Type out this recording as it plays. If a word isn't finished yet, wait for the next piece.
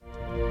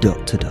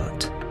Dot to Dot,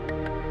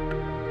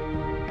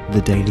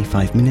 the daily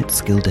 5-minute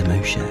skill demo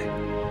show.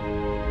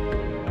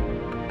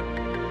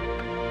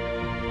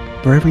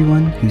 For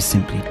everyone who's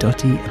simply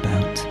dotty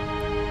about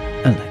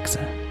Alexa.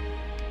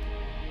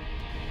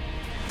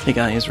 Hey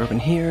guys, Robin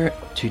here.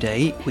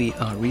 Today we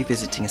are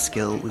revisiting a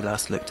skill we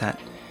last looked at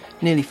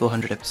nearly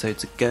 400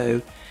 episodes ago.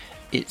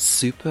 It's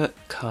Super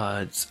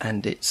Cards,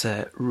 and it's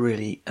a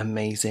really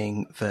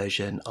amazing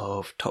version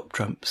of Top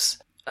Trump's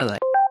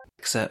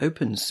Alexa,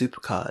 open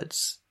Super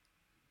Cards.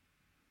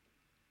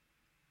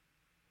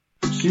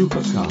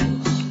 Super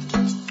Cards.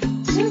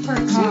 Super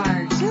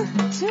Cards.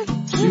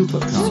 Super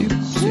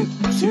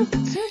Cards.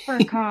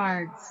 Super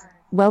Cards.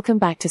 Welcome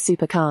back to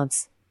Super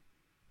Cards.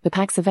 The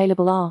packs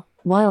available are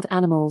Wild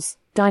Animals,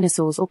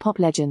 Dinosaurs or Pop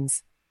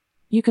Legends.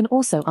 You can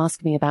also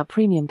ask me about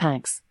premium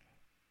packs.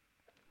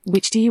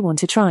 Which do you want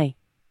to try?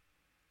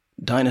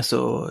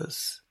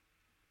 Dinosaurs.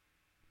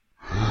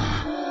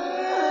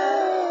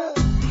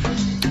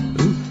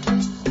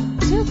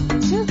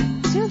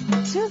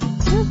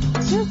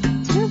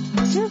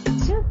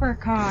 Super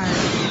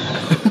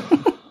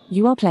Cards.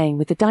 You are playing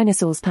with the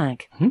Dinosaurs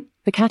pack.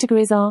 The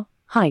categories are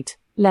height,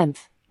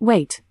 length,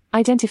 weight,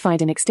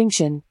 identified and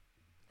extinction.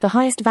 The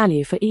highest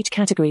value for each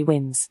category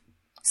wins.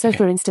 So Okay.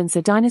 for instance,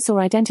 a dinosaur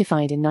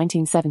identified in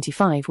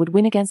 1975 would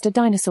win against a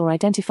dinosaur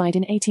identified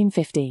in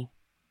 1850.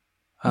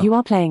 Oh. You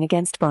are playing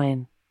against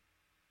Brian.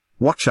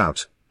 Watch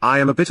out, I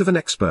am a bit of an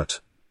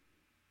expert.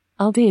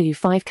 I'll deal you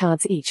 5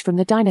 cards each from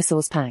the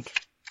Dinosaurs pack.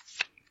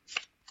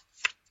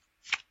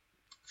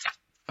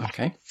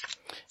 Okay.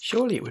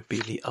 Surely it would be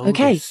the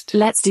Okay, oldest.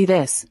 let's do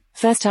this.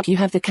 First up you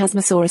have the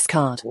Chasmosaurus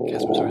card.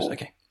 Chasmosaurus,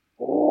 okay.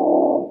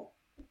 Oh.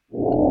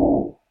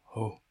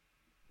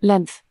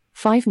 Length,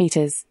 5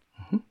 meters.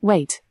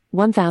 Weight,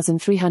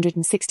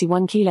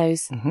 1,361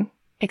 kilos.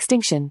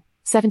 Extinction,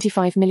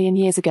 75 million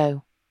years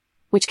ago.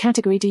 Which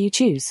category do you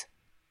choose?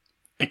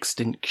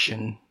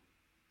 Extinction.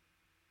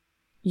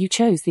 You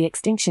chose the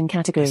extinction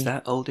category. Is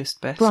that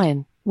oldest best?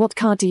 Brian, what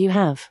card do you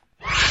have?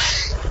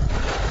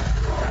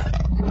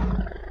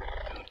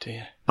 Oh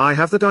dear. I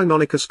have the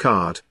Deinonychus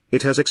card.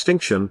 It has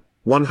extinction,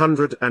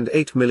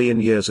 108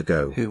 million years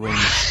ago. Who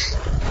wins?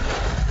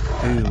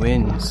 Who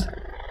wins?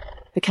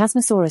 The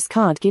Chasmosaurus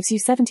card gives you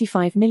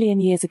 75 million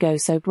years ago,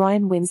 so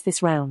Brian wins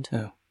this round.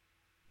 Oh.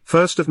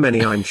 First of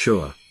many, I'm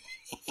sure.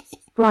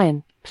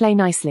 Brian, play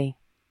nicely.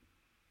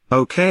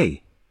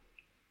 Okay.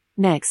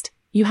 Next,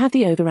 you have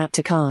the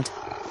Oviraptor card.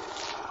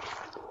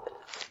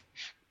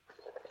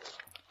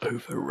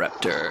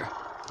 Oviraptor.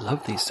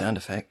 Love these sound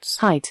effects.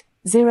 Height,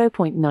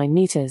 0.9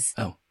 meters.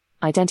 Oh.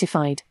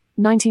 Identified,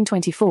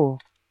 1924.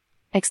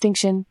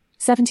 Extinction,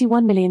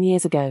 71 million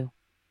years ago.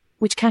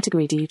 Which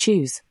category do you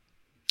choose?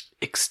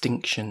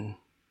 Extinction.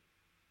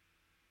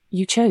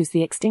 You chose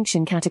the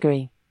extinction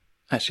category.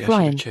 Actually, I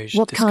Brian, should have chosen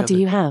what card do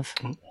you have?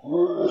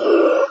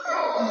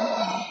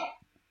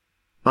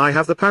 I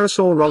have the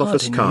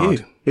Parasaurolophus Pardon card.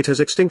 you. It has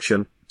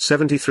extinction,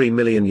 73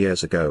 million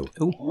years ago.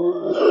 Oh.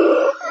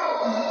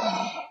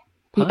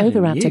 The Pardon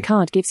Oviraptor you.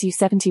 card gives you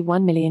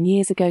 71 million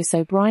years ago,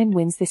 so Brian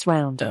wins this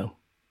round. Oh.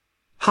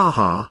 Ha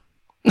ha.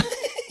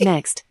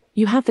 Next,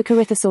 you have the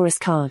Corythosaurus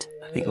card.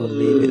 I think we'll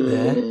leave it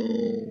there.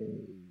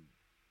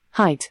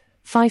 Height,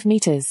 5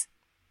 meters.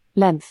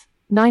 Length,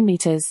 9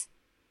 meters.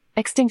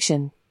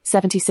 Extinction,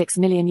 76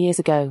 million years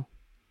ago.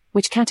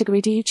 Which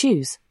category do you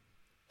choose?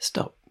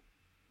 Stop.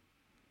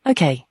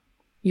 Okay.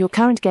 Your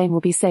current game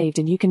will be saved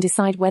and you can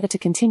decide whether to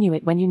continue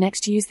it when you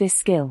next use this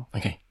skill.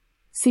 Okay.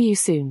 See you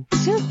soon.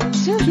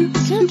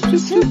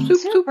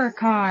 Super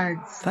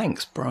Cards.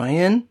 Thanks,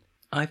 Brian.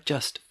 I've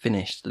just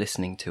finished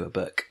listening to a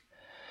book.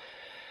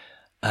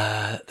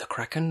 The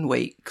Kraken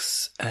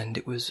Wakes, and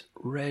it was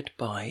read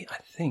by, I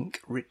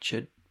think,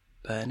 Richard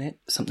Burnett,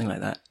 something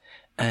like that.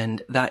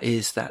 And that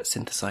is that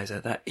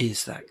synthesizer. That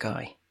is that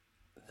guy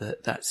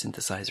that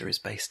synthesizer is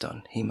based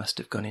on. He must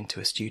have gone into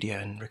a studio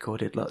and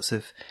recorded lots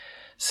of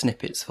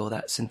snippets for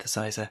that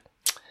synthesizer.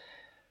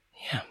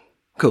 Yeah,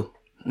 cool.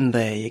 And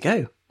there you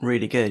go.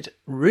 Really good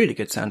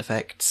sound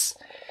effects.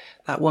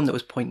 That one that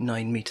was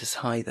 0.9 meters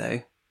high,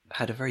 though,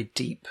 had a very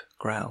deep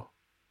growl.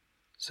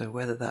 So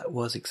whether that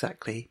was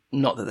exactly,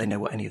 not that they know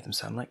what any of them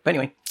sound like. But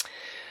anyway,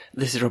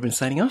 this is Robin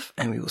signing off,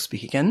 and we will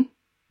speak again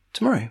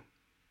tomorrow.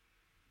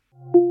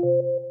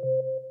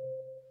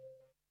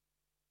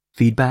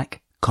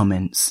 Feedback,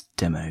 comments,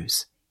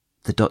 demos.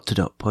 The Dot to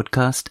Dot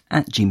podcast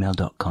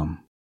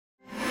 @gmail.com.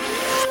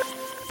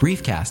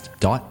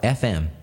 briefcast.fm